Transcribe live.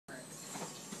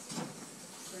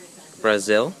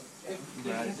Brazil?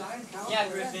 Yeah,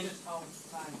 Griffin.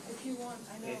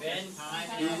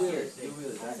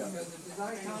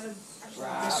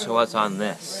 So what's on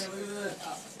this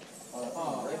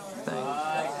thing?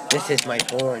 This is my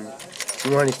porn.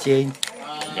 You want to see?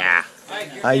 Yeah.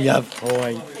 I love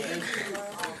porn.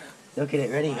 Look at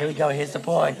it. Ready? Here we go. Here's the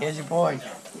porn. Here's your porn.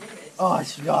 Oh,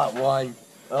 it's got one.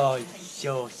 Oh, it's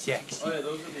so sexy.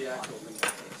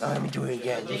 Oh, let me do it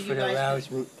again just for the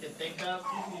arousement.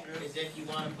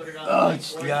 Oh,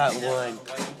 it's got one.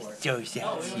 So sexy.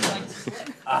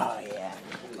 Oh, yeah.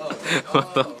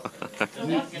 What the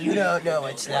fuck? You don't know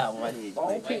what slot one is.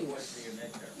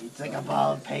 It's like a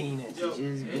ball of penis. It's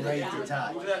just right at the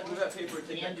top.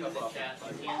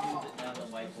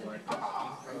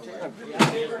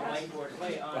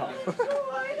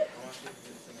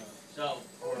 So,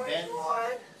 for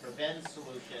Ben's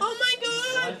solution. Oh my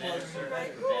god!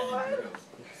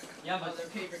 Yeah, but their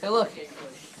paper. Hey, look.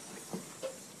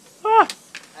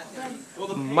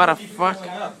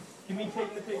 Motherfucker. Can we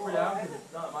take the paper down? Because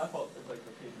it's not my fault. It's like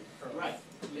the paper's Right.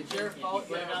 It's your fault.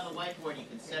 You put it on the whiteboard. You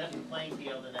can set up the playing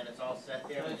field, and then it's all set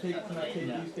there. Can I take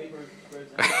these papers? The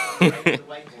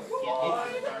whiteboard.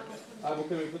 Well,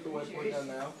 can we put the whiteboard down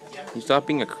now? You stop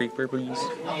being a creeper, please?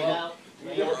 Lay it out.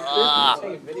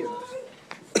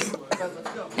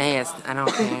 Hey, I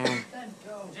don't care.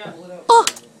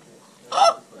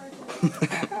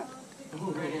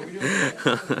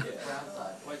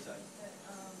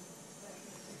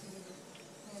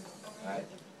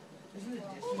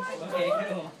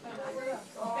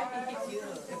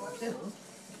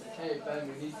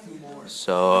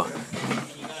 So,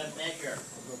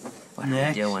 what are you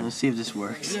Next, doing? let's see if this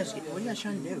works. What are you guys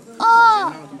trying to do?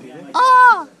 Why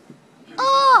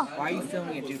are you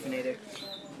filming it, Dufinator?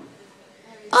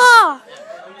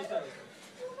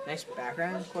 Nice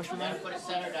background, question mark. I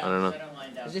don't know.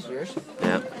 Is this yours?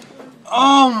 Yeah.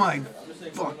 Oh my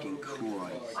fucking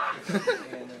Christ.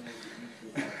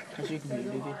 Can I see your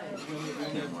computer, Doofy?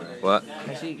 What? Can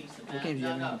I see what games do you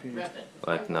have on your computer?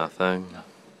 Like nothing. Do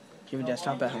you have a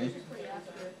desktop at home?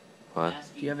 What?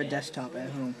 Do you have a desktop at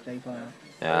home that you play on?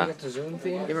 Yeah. Do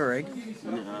you have a rig?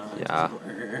 Yeah.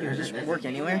 Does this work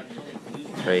anywhere?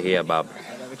 Right here, Bob.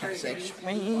 That'd be kind of sick.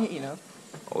 You know.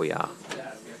 Oh yeah.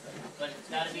 But it's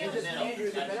got to be in the middle.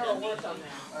 It's got to be in the middle.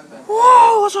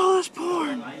 Whoa, what's all this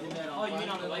porn? Oh, you mean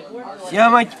on the whiteboard? See how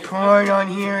much porn on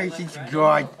here? It's just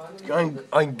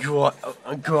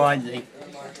ungodly.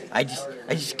 I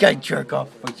just gotta jerk off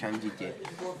 4 times a day.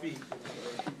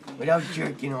 Without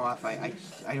jerking off, I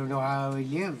don't know how I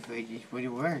would live. I just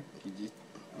wouldn't work. It just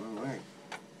wouldn't work.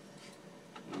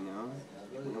 You know?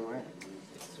 It wouldn't work.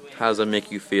 How does that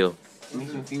make you feel? It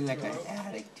makes me feel like an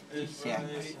addict to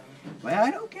sex. But I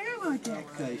don't care about that,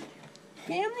 because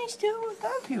family still will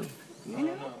love you. You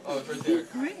know?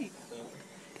 It's great.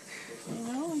 You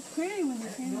know, it's great when the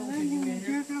family loves you and you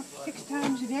jerk off 6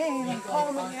 times a day, like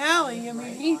Paul McAlley. I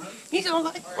mean, he's all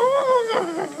like,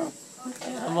 oh.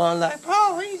 I'm all like,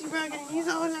 Paul, easy, Rocket. He's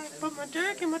all like, put my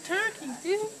jerk in my turkey,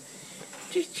 dude.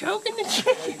 Just choking the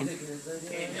chicken.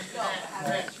 Set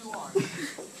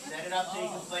it up so you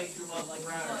can play through one like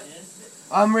routers.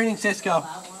 I'm reading Cisco.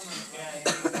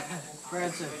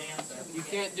 Branson, you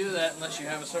can't do that unless you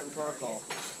have a certain protocol.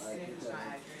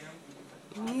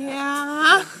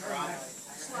 Yeah.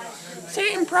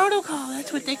 Certain protocol,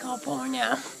 that's what they call porn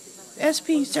now.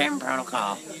 SP, certain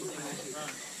protocol.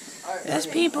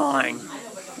 SP porn.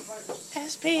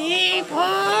 SP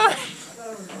porn.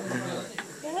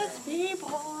 SP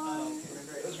porn.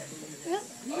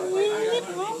 SP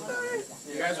porn.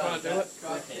 You guys want to do it?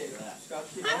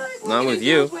 Not with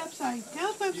you. Dell's website.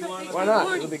 Dell's website makes Why me not?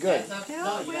 horny. It'll be good.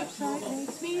 Dell's website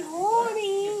makes me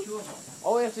horny.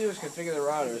 All we have to do is configure the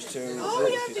routers to. All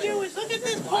we have to do is look at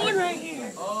this porn right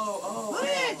here. Look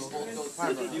at this.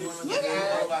 Look at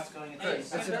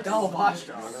it. It's a Dell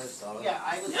Vostro.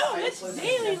 No, that's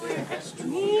daily wear.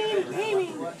 Extreme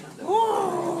gaming.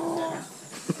 Whoa.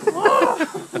 Whoa.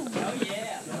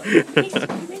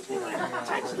 Makes me want to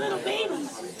touch little babies.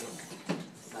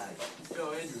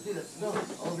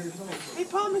 Hey,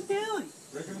 Paul McNally.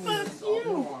 Fuck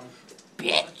you.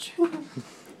 Bitch.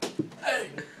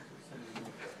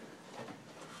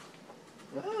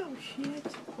 Oh,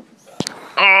 shit.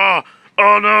 Oh!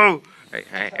 Oh no!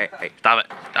 Hey, stop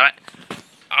it! Stop it!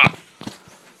 Ah!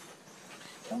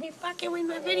 Don't be fucking with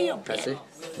my video, bitch.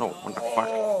 No, what the fuck?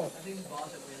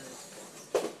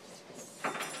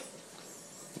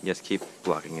 Just keep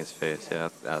blocking his face. Yeah,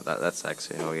 that's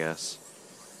sexy. Oh yes.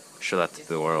 Show that to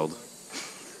the world.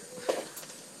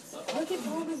 Look at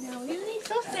Paul McNally. Isn't he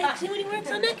so sexy when he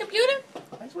works on that computer?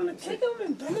 I just want to take him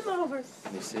and bend him over.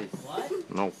 Let me see.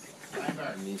 No.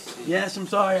 Yes, I'm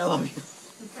sorry, I love you.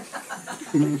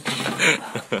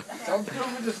 Don't tell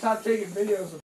me to stop taking videos of